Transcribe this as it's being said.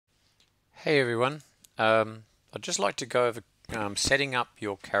Hey everyone, I'd just like to go over setting up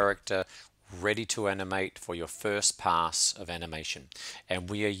your character ready to animate for your first pass of animation, and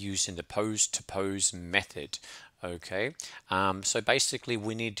we are using the pose to pose method. Okay, so basically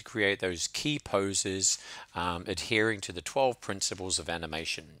we need to create those key poses adhering to the 12 principles of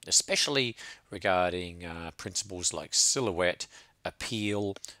animation, especially regarding principles like silhouette,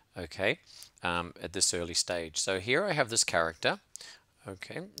 appeal, okay, at this early stage. So here I have this character.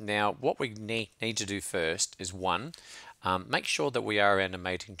 Okay, now what we need to do first is one, make sure that we are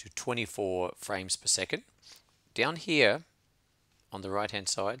animating to 24 frames per second. Down here on the right hand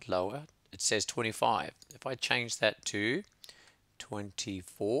side, lower, it says 25. If I change that to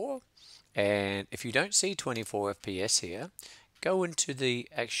 24, and if you don't see 24 FPS here, go into the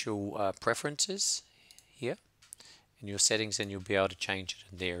actual preferences here in your settings and you'll be able to change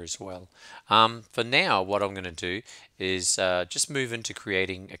it in there as well. For now, what I'm going to do is just move into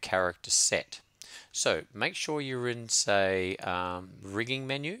creating a character set. So make sure you're in, say, rigging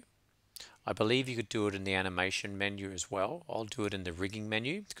menu. I believe you could do it in the animation menu as well. I'll do it in the rigging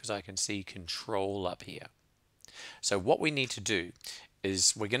menu because I can see control up here. So what we need to do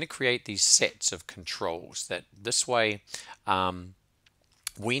is we're going to create these sets of controls that this way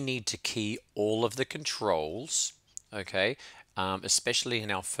we need to key all of the controls, okay, especially in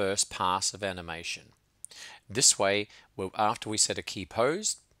our first pass of animation. This way, well, after we set a key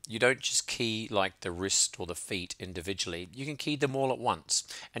pose, you don't just key like the wrist or the feet individually. You can key them all at once.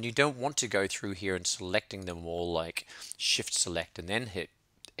 And you don't want to go through here and selecting them all like shift select and then hit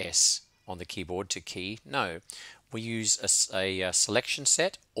S on the keyboard to key. No, we use a selection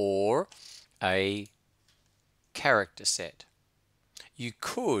set or a character set. You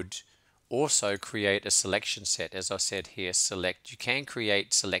could also create a selection set. As I said here, select. You can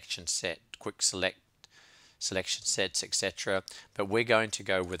create selection set, quick select, selection sets, etc. But we're going to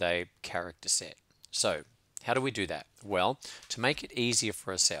go with a character set. So how do we do that? Well, to make it easier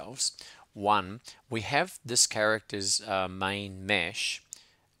for ourselves, one, we have this character's main mesh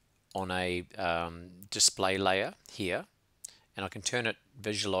on a display layer here, and I can turn it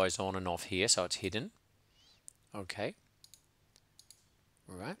visualize on and off here so it's hidden. Okay.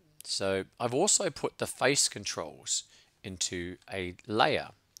 All right. So I've also put the face controls into a layer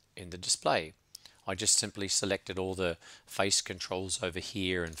in the display. I just simply selected all the face controls over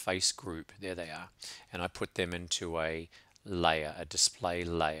here and face group, there they are, and I put them into a layer, a display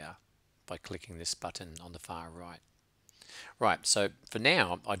layer, by clicking this button on the far right. Right, so for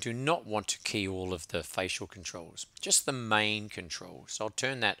now I do not want to key all of the facial controls, just the main controls. So I'll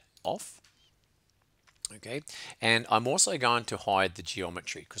turn that off. Okay, and I'm also going to hide the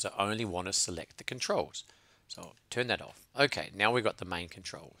geometry because I only want to select the controls. So I'll turn that off. Okay, now we've got the main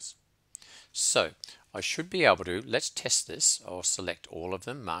controls. So I should be able to, let's test this. I'll select all of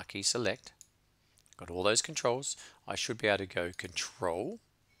them, marquee select. Got all those controls. I should be able to go control,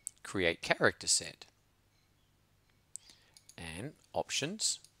 create character set, and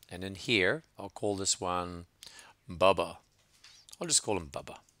options. And in here, I'll call this one Bubba. I'll just call him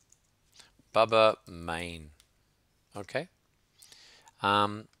Bubba. Bubba main. Okay.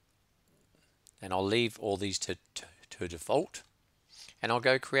 And I'll leave all these to default. And I'll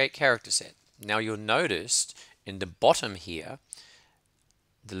go create character set. Now you'll notice in the bottom here,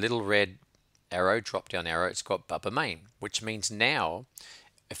 the little red arrow, drop down arrow, it's got Bubba main, which means now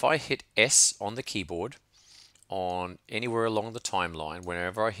if I hit S on the keyboard on anywhere along the timeline,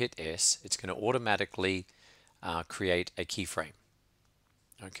 whenever I hit S, it's going to automatically create a keyframe.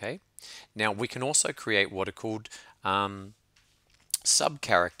 Okay. Now we can also create what are called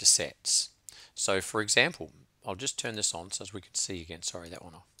sub-character sets. So for example, I'll just turn this on so as we can see again. Sorry, that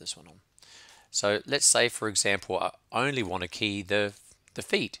one off, this one on. So let's say, for example, I only want to key the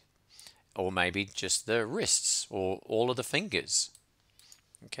feet, or maybe just the wrists, or all of the fingers.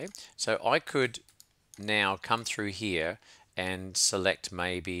 Okay, so I could now come through here and select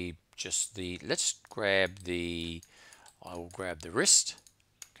maybe just the, I will grab the wrist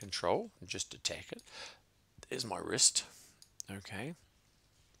control and just attack it. There's my wrist. Okay,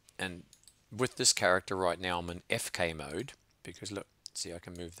 and with this character right now I'm in FK mode because look, see, I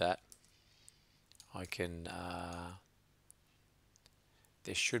can move that. I can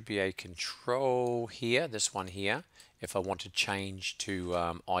there should be a control here, this one here, if I want to change to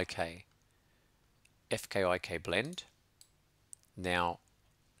IK, FK IK blend. Now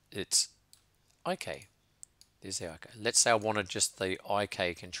it's IK. There's the IK. Let's say I wanted just the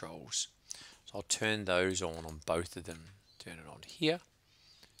IK controls. So I'll turn those on both of them. Turn it on here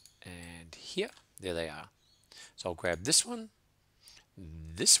and here. There they are. So I'll grab this one,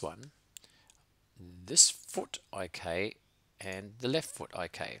 this foot IK, and the left foot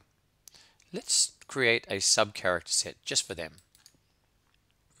IK. let's create a sub character set just for them.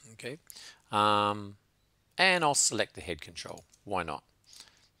 Okay, and I'll select the head control. Why not?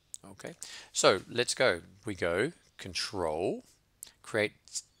 Okay, so let's go. We go control, create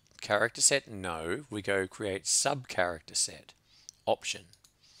character set. No, we go create sub character set. Option.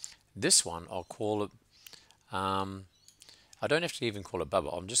 This one I'll call it. I don't have to even call it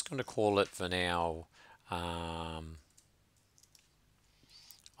Bubba. I'm just going to call it for now.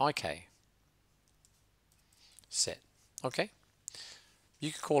 IK set. Okay,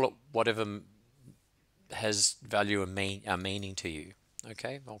 you can call it whatever has value and meaning to you.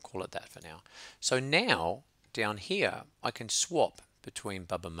 Okay, I'll call it that for now. So now down here I can swap between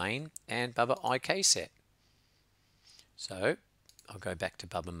Bubba main and Bubba IK set. So I'll go back to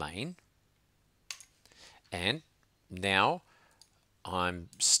Bubba main, and now I'm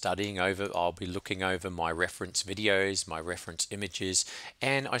studying over, I'll be looking over my reference videos, my reference images,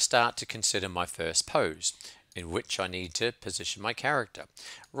 and I start to consider my first pose in which I need to position my character.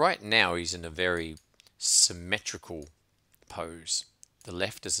 Right now he's in a very symmetrical pose. The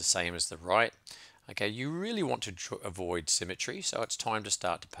left is the same as the right. Okay, you really want to avoid symmetry, so it's time to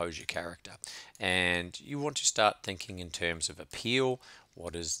start to pose your character. And you want to start thinking in terms of appeal,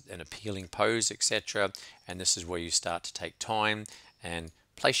 what is an appealing pose, etc. And this is where you start to take time and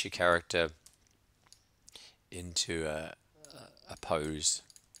place your character into a pose,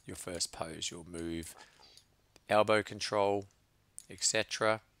 your first pose. You'll move elbow control,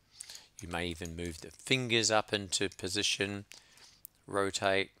 etc. You may even move the fingers up into position,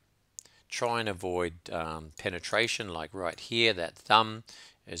 rotate. Try and avoid penetration, like right here, that thumb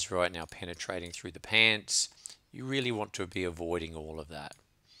is right now penetrating through the pants. You really want to be avoiding all of that.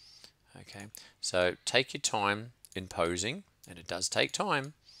 Okay, so take your time in posing, and it does take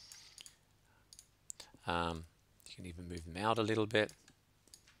time. You can even move them out a little bit.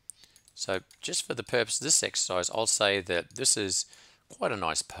 So just for the purpose of this exercise, I'll say that this is quite a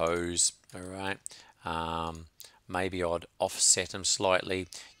nice pose, all right? Maybe I'd offset them slightly.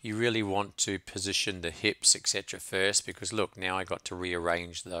 You really want to position the hips, etc. first, because look, now I got to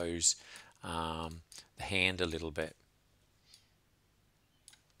rearrange those, the hand a little bit.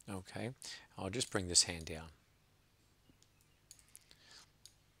 Okay, I'll just bring this hand down.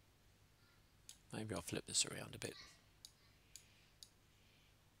 Maybe I'll flip this around a bit.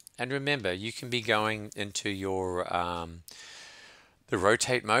 And remember, you can be going into your the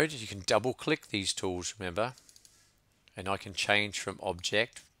rotate mode. You can double click these tools, remember, and I can change from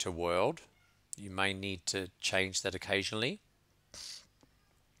object to world. You may need to change that occasionally.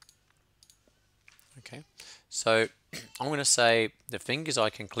 Okay, so I'm going to say the fingers, I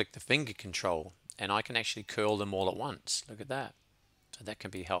can click the finger control and I can actually curl them all at once. Look at that. So that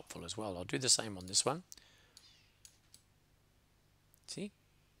can be helpful as well. I'll do the same on this one. See?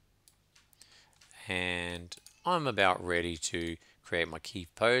 And I'm about ready to create my key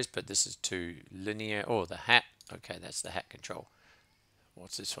pose, but this is too linear. Oh, the hat. Okay, that's the hat control.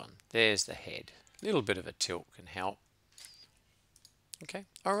 What's this one? There's the head. A little bit of a tilt can help. Okay,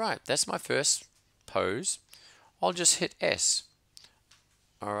 all right, that's my first pose. I'll just hit S.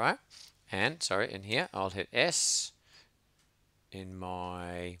 All right, and sorry, in here, I'll hit S in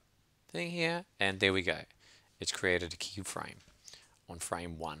my thing here, and there we go. It's created a keyframe on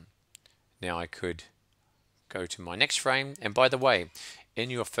frame 1. Now I could go to my next frame, and by the way, in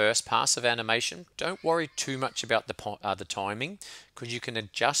your first pass of animation, don't worry too much about the timing, because you can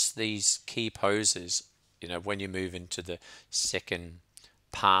adjust these key poses, you know, when you move into the second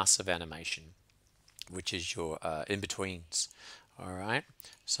pass of animation, which is your in-betweens. All right,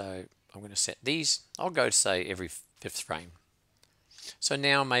 so I'm going to set these. I'll go to say every 5th frame. So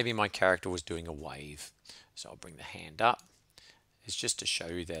now maybe my character was doing a wave, so I'll bring the hand up. It's just to show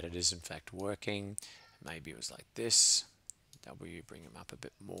you that it is in fact working. Maybe it was like this. W, bring him up a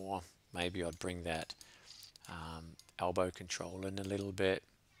bit more. Maybe I'd bring that elbow control in a little bit.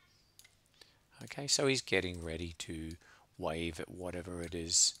 Okay, so he's getting ready to wave at whatever it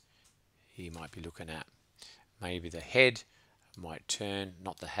is he might be looking at. Maybe the head might turn,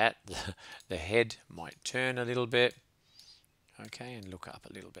 not the hat, the head might turn a little bit. Okay, and look up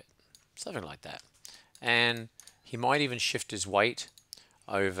a little bit. Something like that. And he might even shift his weight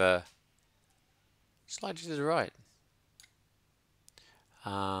over slightly to the right.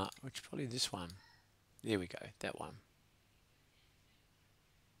 Which probably this one. There we go, that one.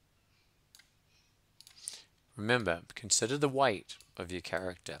 Remember, consider the weight of your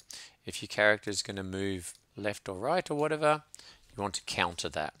character. If your character is going to move left or right or whatever, you want to counter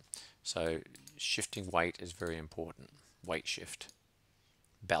that. So shifting weight is very important. Weight shift.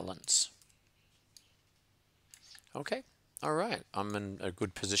 Balance. Okay, All right, I'm in a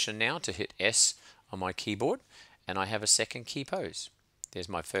good position now to hit S on my keyboard, and I have a second key pose. There's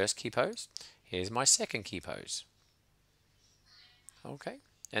my first key pose. Here's my second key pose. Okay,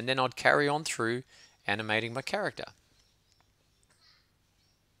 and then I'd carry on through animating my character.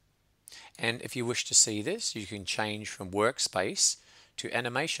 And if you wish to see this, you can change from workspace to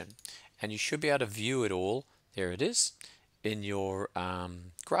animation, and you should be able to view it all. There it is in your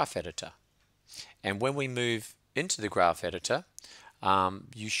graph editor. And when we move into the graph editor,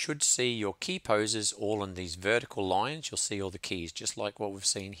 you should see your key poses all in these vertical lines. You'll see all the keys, just like what we've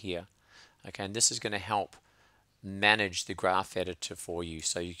seen here. Okay, and this is going to help manage the graph editor for you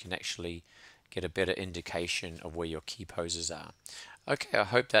so you can actually get a better indication of where your key poses are. Okay, I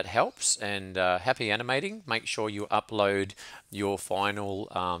hope that helps, and happy animating. Make sure you upload your final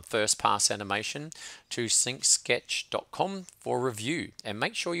first pass animation to syncsketch.com for review, and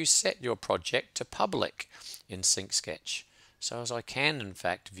make sure you set your project to public in SyncSketch so as I can in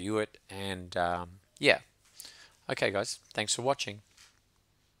fact view it. And yeah, okay guys, thanks for watching.